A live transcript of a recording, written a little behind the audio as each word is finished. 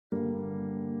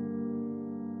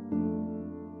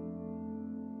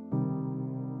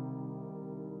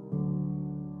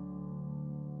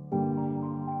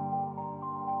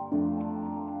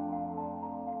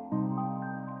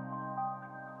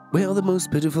Where are the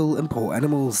most pitiful and poor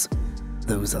animals?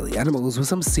 Those are the animals with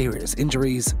some serious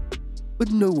injuries,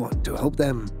 but no one to help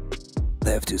them.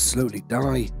 They have to slowly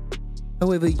die.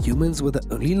 However, humans were the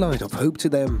only light of hope to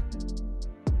them.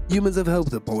 Humans have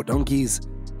helped the poor donkeys,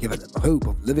 given them hope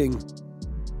of living.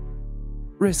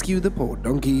 Rescue the poor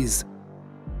donkeys.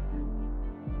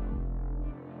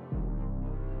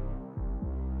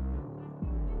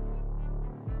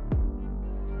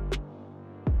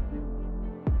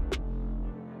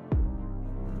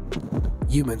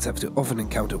 Humans have to often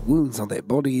encounter wounds on their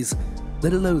bodies,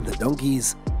 let alone the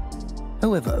donkeys.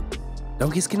 However,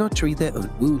 donkeys cannot treat their own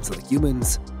wounds like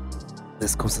humans.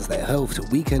 This causes their health to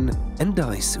weaken and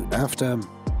die soon after.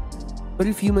 But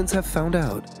if humans have found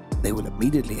out, they will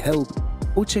immediately help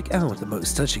or check out the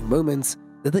most touching moments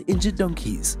that the injured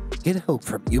donkeys get help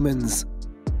from humans.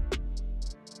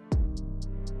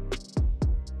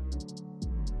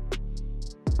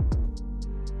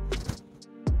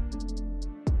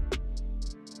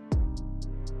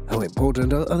 How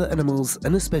important are other animals,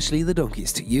 and especially the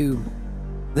donkeys, to you?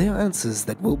 There are answers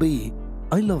that will be,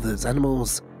 I love those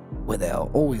animals, where there are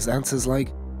always answers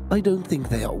like, I don't think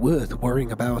they are worth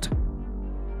worrying about.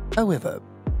 However,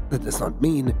 that does not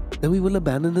mean that we will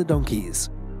abandon the donkeys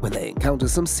when they encounter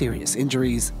some serious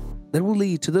injuries that will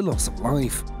lead to the loss of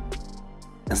life,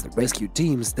 as the rescue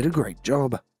teams did a great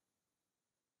job.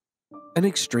 An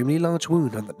extremely large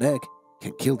wound on the neck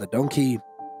can kill the donkey.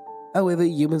 However,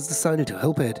 humans decided to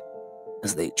help it.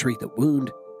 As they treat the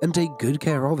wound and take good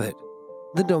care of it,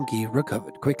 the donkey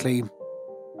recovered quickly.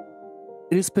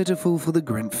 It is pitiful for the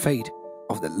grim fate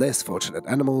of the less fortunate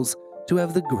animals to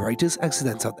have the greatest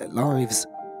accidents of their lives.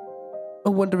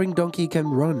 A wandering donkey can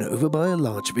run over by a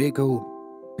large vehicle,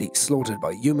 be slaughtered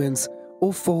by humans,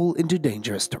 or fall into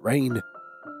dangerous terrain,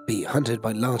 be hunted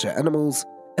by larger animals,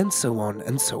 and so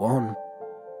on,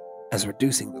 as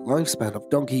reducing the lifespan of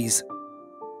donkeys.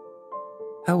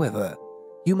 However,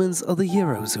 humans are the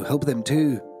heroes who help them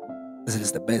too, as it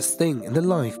is the best thing in the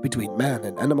life between man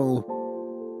and animal.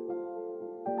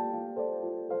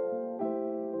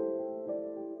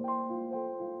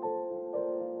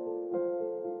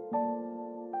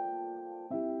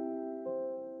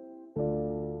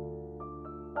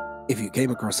 If you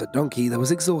came across a donkey that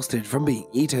was exhausted from being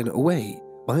eaten away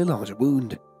by a large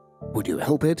wound, would you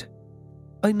help it?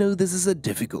 I know this is a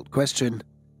difficult question,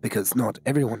 because not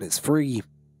everyone is free.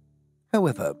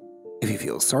 However, if you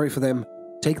feel sorry for them,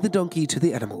 take the donkey to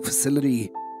the animal facility.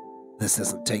 This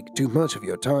doesn't take too much of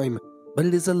your time, but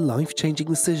it is a life-changing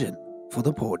decision for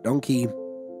the poor donkey.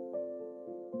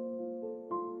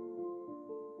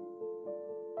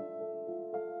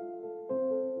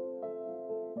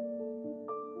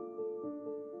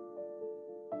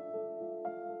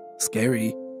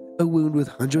 Scary, a wound with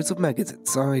hundreds of maggots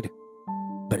inside.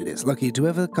 But it is lucky to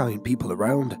have the kind people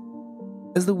around,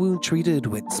 as the wound treated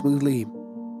went smoothly,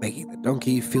 making the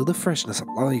donkey feel the freshness of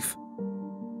life.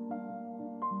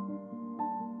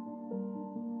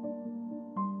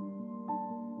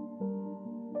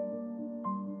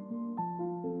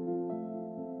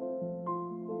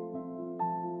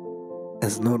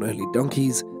 As not only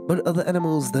donkeys, but other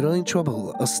animals that are in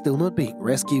trouble are still not being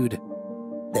rescued.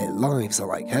 Their lives are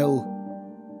like hell.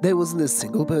 There wasn't a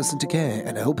single person to care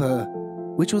and help her,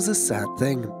 which was a sad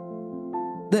thing.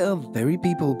 There are very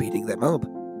people beating them up.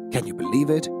 Can you believe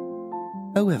it?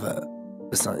 However,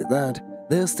 besides that,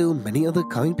 there are still many other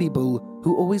kind people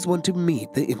who always want to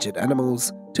meet the injured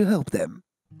animals to help them.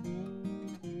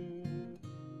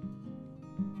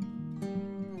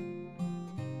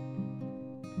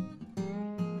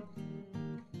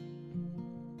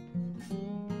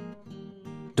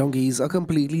 Donkeys are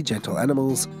completely gentle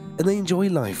animals, and they enjoy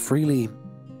life freely.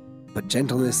 But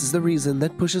gentleness is the reason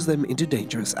that pushes them into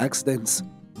dangerous accidents.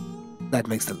 That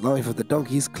makes the life of the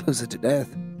donkeys closer to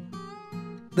death.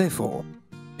 Therefore,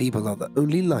 people are the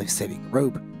only life-saving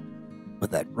rope. But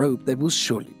that rope they will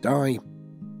surely die.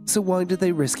 So why did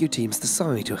they rescue teams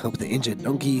decide to help the injured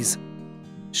donkeys?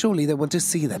 Surely they want to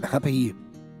see them happy.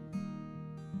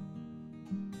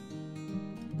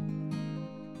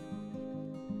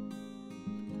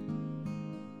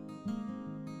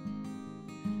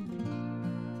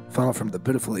 Far from the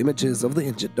pitiful images of the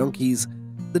injured donkeys,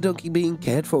 the donkey being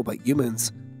cared for by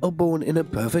humans are born in a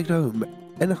perfect home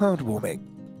and heartwarming,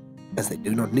 as they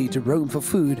do not need to roam for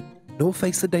food nor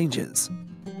face the dangers.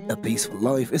 A peaceful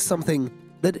life is something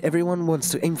that everyone wants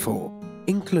to aim for,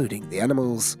 including the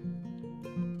animals.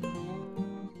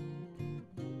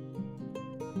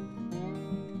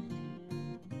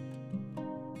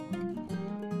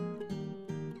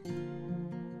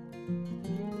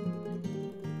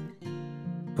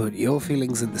 Put your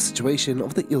feelings in the situation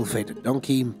of the ill-fated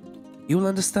donkey. you will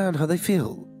understand how they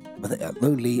feel when they are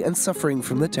lonely and suffering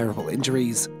from the terrible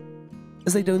injuries,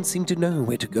 as they don't seem to know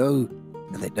where to go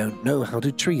and they don't know how to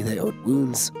treat their own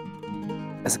wounds.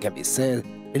 As it can be said,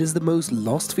 it is the most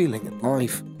lost feeling in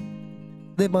life.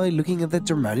 Thereby, looking at the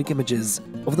dramatic images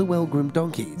of the well-groomed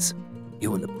donkeys,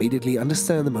 you will immediately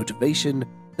understand the motivation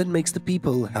that makes the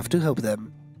people have to help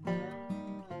them.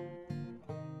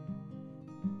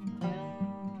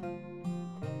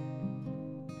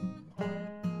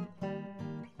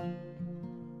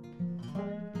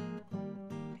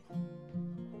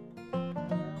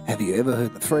 Have you ever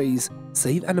heard the phrase,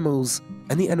 save animals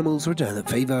and the animals return the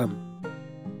favor?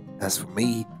 As for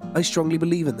me, I strongly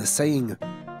believe in this saying.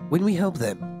 When we help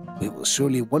them, we will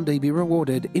surely one day be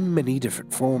rewarded in many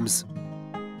different forms.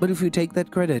 But if we take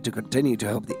that credit to continue to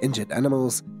help the injured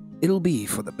animals, it'll be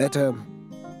for the better.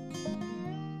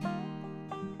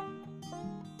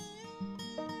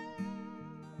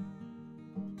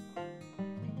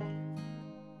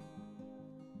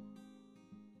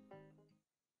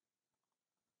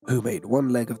 Who made one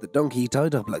leg of the donkey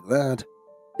tied up like that?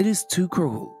 It is too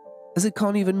cruel, as it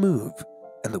can't even move,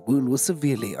 and the wound was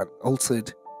severely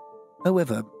unaltered.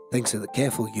 However, thanks to the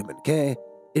careful human care,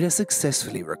 it has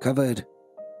successfully recovered.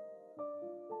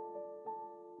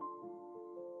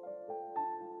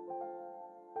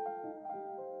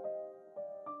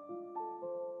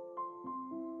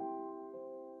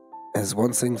 As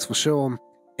one thing's for sure,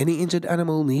 any injured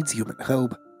animal needs human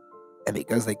help, and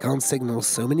because they can't signal,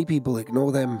 so many people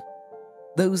ignore them.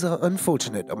 Those are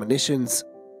unfortunate omissions.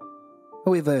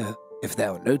 However, if they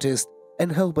are noticed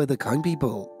and helped by the kind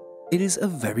people, it is a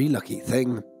very lucky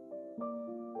thing.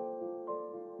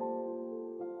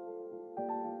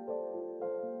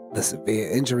 The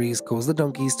severe injuries cause the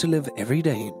donkeys to live every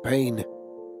day in pain.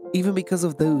 Even because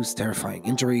of those terrifying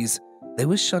injuries, they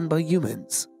were shunned by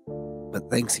humans. But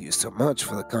thanks to you so much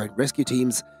for the kind rescue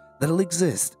teams that'll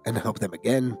exist and help them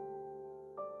again.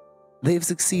 They have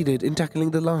succeeded in tackling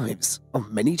the lives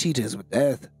of many cheaters with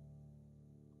death.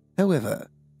 However,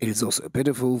 it is also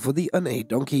pitiful for the unaided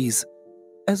donkeys,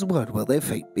 as what will their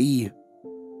fate be?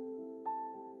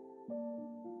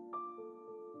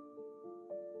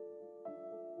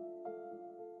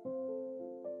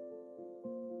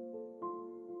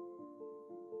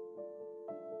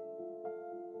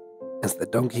 As the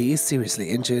donkey is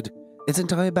seriously injured, its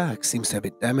entire back seems to have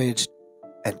been damaged,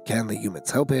 and can the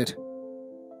humans help it?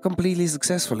 Completely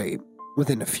successfully,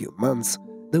 within a few months,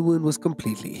 the wound was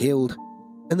completely healed,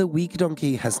 and the weak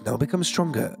donkey has now become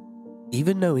stronger,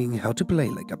 even knowing how to play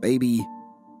like a baby.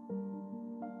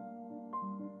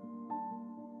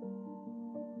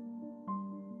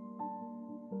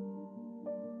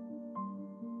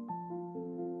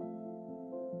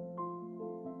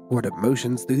 What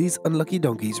emotions do these unlucky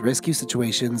donkeys' rescue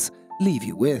situations leave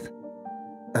you with?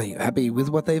 Are you happy with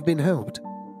what they've been helped?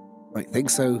 I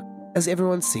think so, as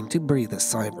everyone seemed to breathe a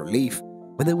sigh of relief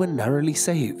when they were narrowly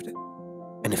saved.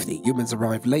 And if the humans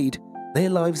arrived late, their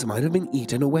lives might have been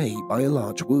eaten away by a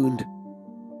large wound.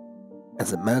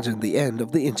 As imagine the end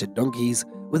of the injured donkeys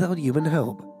without human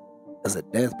help, as a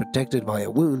death protected by a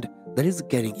wound that is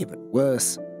getting even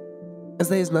worse. As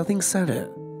there is nothing sadder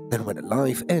than when a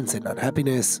life ends in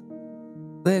unhappiness.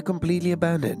 They are completely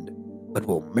abandoned, but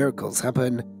will miracles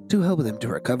happen to help them to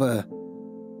recover?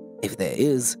 If there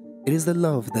is, it is the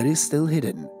love that is still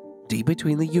hidden deep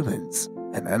between the humans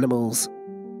and animals.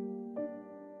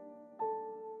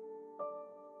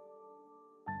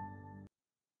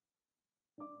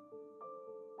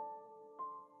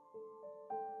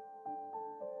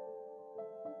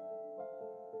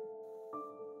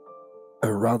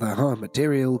 A rather hard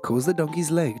material caused the donkey's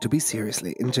leg to be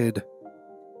seriously injured.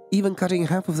 Even cutting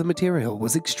half of the material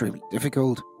was extremely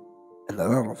difficult, and a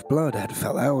lot of blood had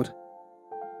fell out.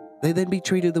 They then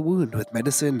treated the wound with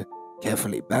medicine,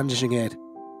 carefully bandaging it.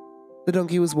 The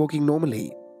donkey was walking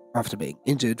normally after being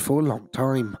injured for a long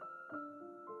time.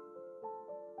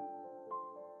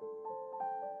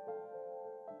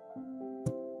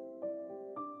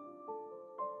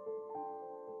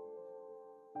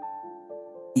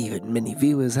 Even many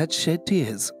viewers had shed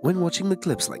tears when watching the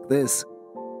clips like this.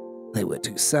 They were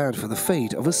too sad for the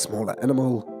fate of a smaller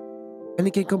animal, and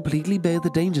it can completely bear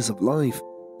the dangers of life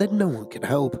that no one can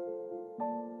help.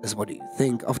 As what do you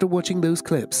think after watching those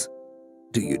clips?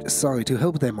 Do you decide to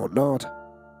help them or not?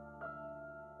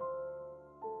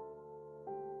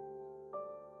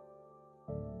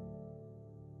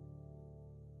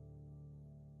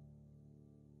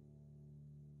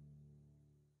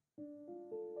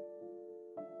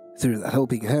 Through the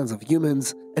helping hands of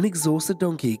humans, an exhausted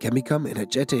donkey can become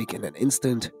energetic in an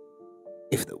instant.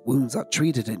 If the wounds are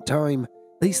treated in time,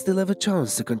 they still have a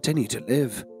chance to continue to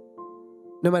live.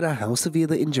 No matter how severe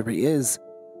the injury is,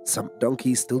 some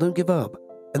donkeys still don't give up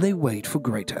and they wait for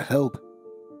greater help.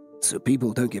 So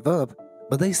people don't give up,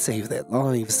 but they save their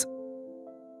lives.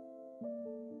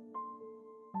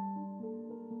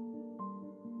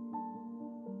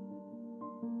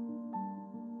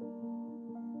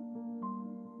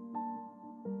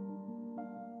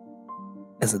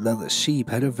 As another sheep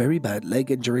had a very bad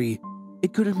leg injury,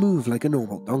 it couldn't move like a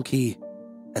normal donkey,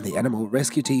 and the animal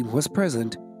rescue team was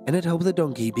present and had helped the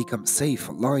donkey become safe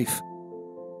for life.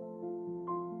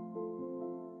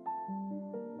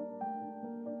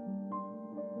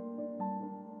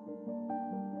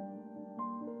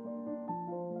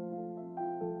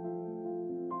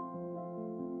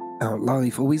 Our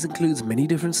life always includes many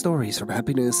different stories from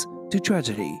happiness to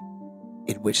tragedy,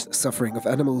 in which the suffering of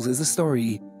animals is a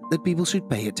story that people should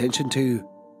pay attention to.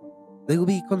 They will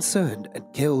be concerned and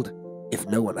killed if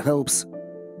no one helps.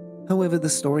 However, the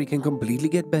story can completely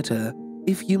get better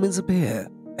if humans appear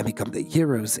and become the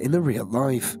heroes in the real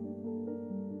life.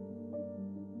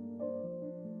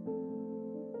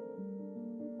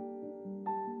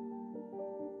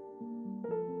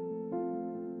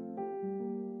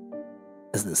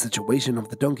 As the situation of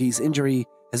the donkey's injury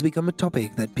has become a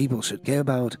topic that people should care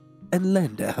about and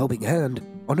lend a helping hand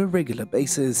on a regular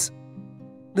basis,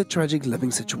 the tragic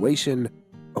living situation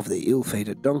of the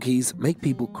ill-fated donkeys make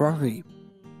people cry,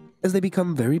 as they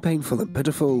become very painful and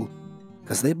pitiful,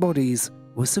 because their bodies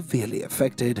were severely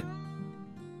affected.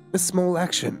 A small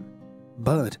action,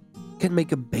 but can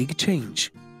make a big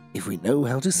change if we know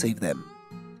how to save them.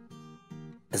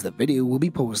 As the video will be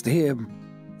paused here,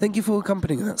 thank you for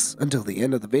accompanying us until the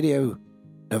end of the video.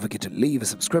 Don't forget to leave a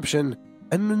subscription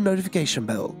and a notification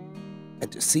bell,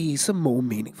 and to see some more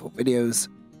meaningful videos.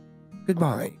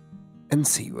 Goodbye, and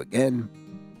see you again.